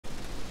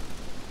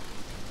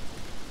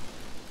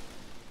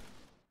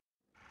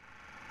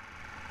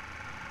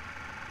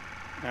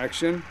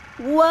Action.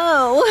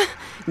 Whoa!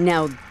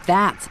 Now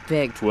that's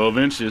big. 12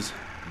 inches.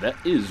 That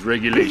is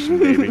regulation,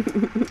 baby.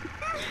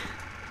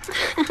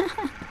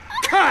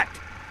 Cut!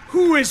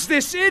 Who is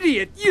this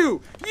idiot?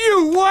 You!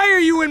 Why are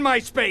you in my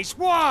space?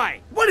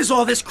 Why? What is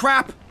all this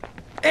crap?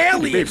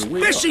 Aliens,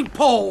 Baby, fishing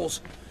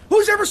poles!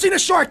 Who's ever seen a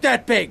shark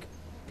that big?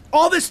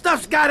 All this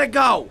stuff's gotta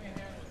go.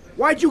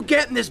 Why'd you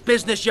get in this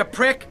business, you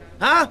prick?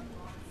 Huh?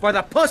 For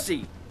the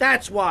pussy.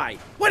 That's why.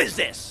 What is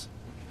this?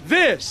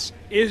 This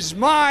is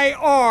my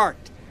art.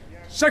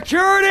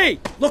 Security!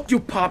 Look, you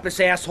pompous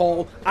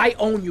asshole. I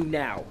own you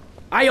now.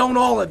 I own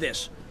all of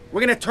this.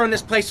 We're gonna turn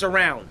this place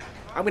around.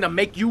 I'm gonna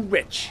make you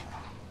rich.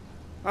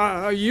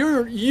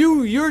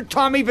 You're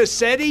Tommy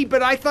Vassetti,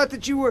 but I thought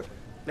that you were...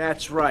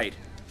 That's right.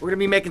 We're gonna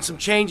be making some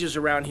changes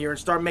around here and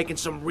start making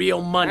some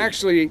real money.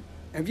 Actually,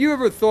 have you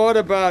ever thought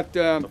about,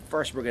 But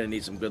first we're gonna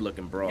need some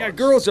good-looking broads. Yeah,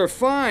 girls are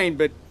fine,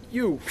 but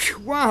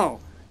wow.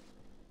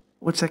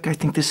 What's that guy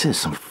think this is?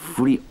 Some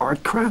free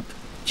art crap?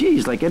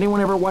 Geez, like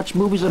anyone ever watch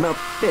movies about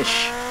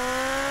fish?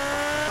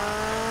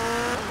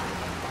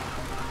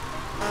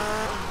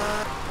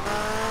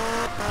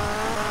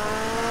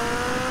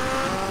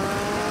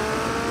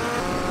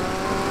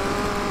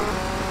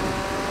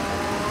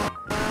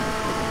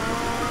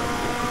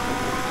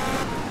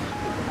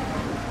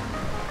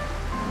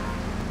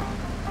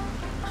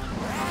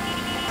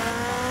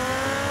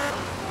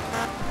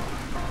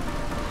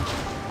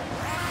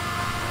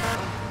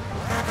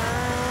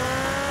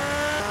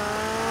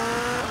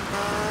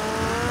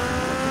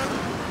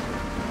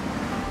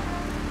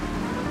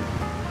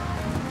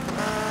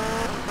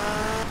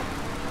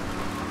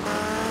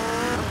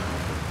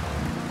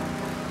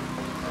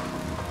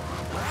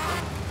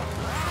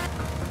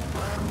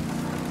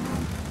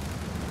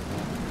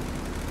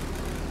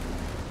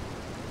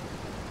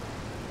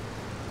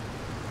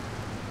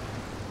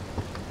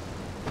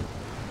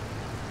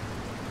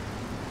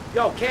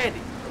 Yo, Candy,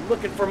 I'm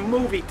looking for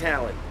movie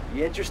talent.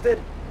 You interested?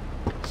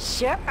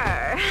 Sure,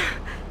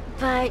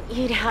 but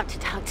you'd have to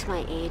talk to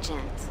my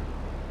agent.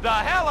 The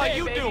hell are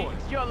you doing?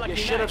 You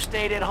should have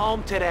stayed at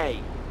home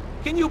today.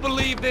 Can you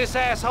believe this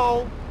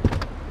asshole?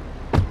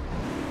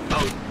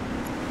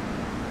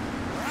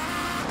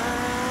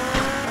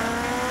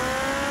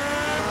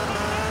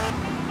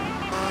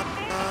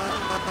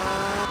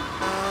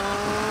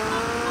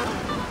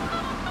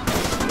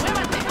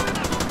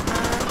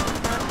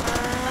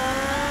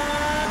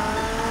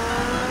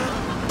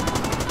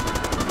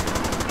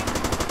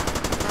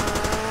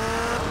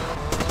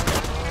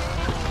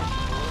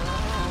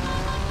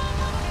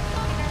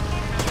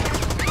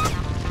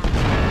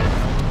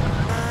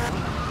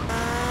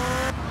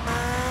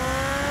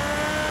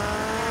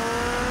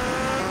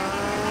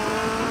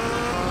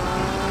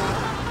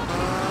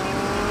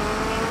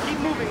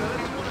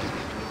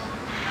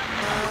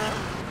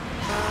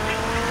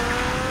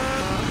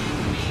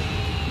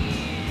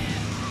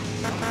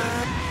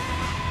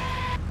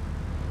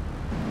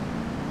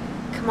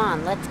 Come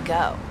on, let's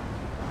go.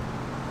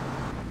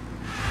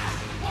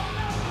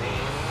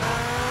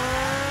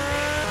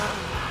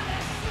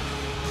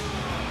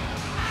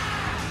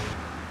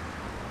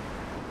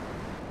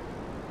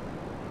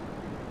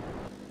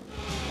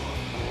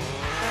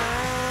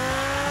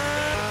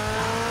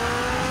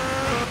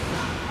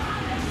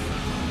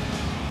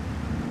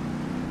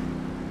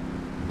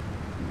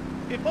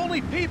 If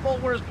only people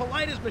were as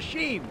polite as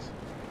machines.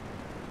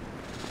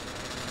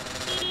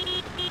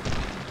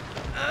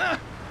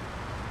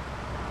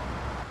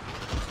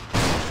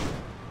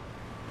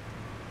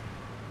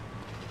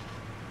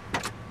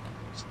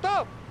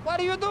 Stop! What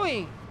are you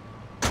doing?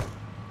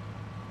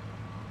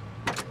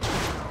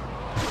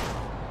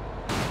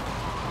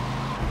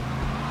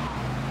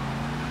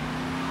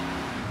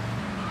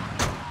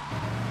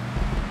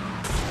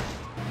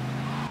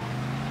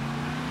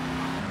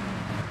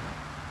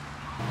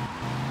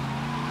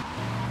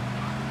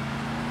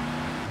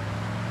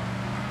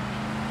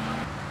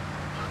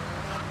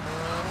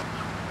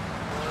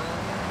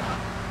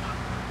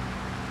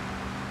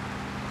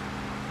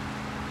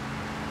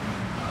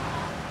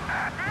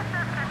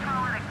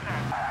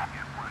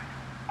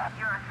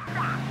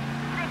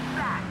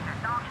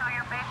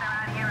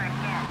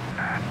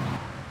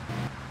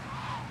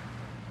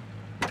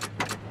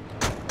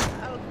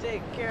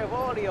 Take care of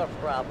all your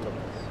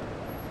problems.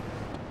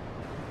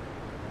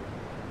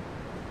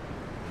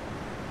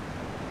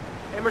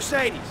 Hey,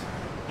 Mercedes.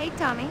 Hey,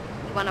 Tommy.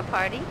 You want a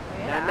party?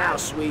 Not now,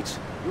 sweets.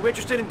 You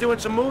interested in doing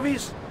some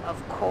movies?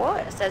 Of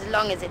course, as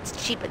long as it's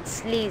cheap and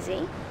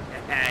sleazy.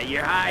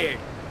 You're hired.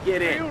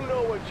 Get in. You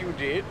know what you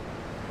did.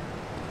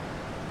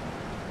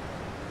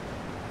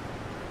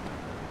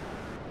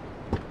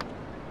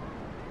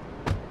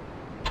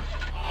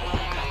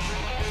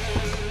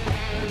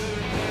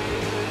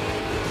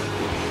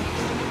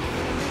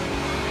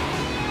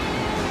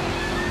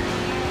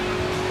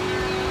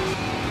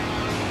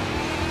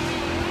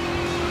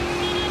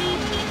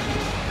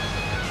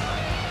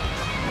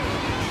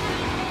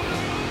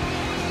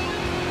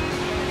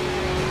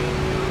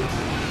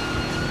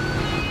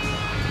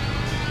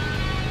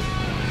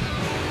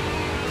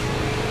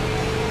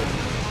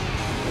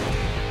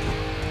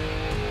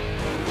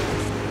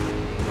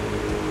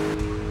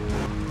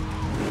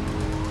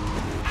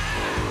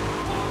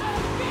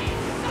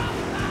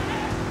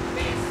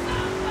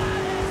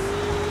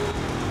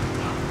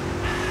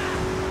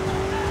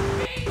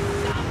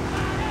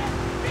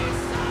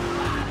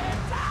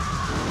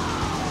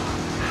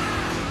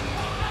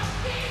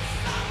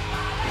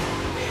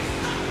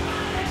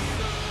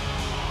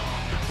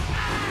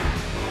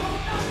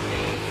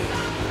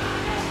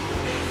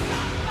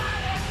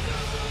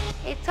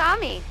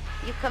 Tommy,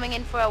 you coming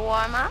in for a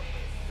warm-up?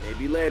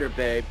 Maybe later,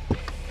 babe.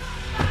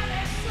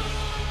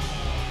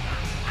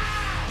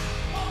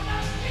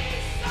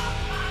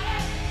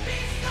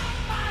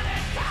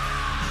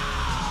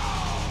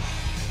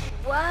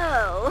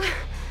 Whoa,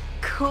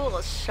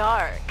 cool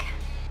shark.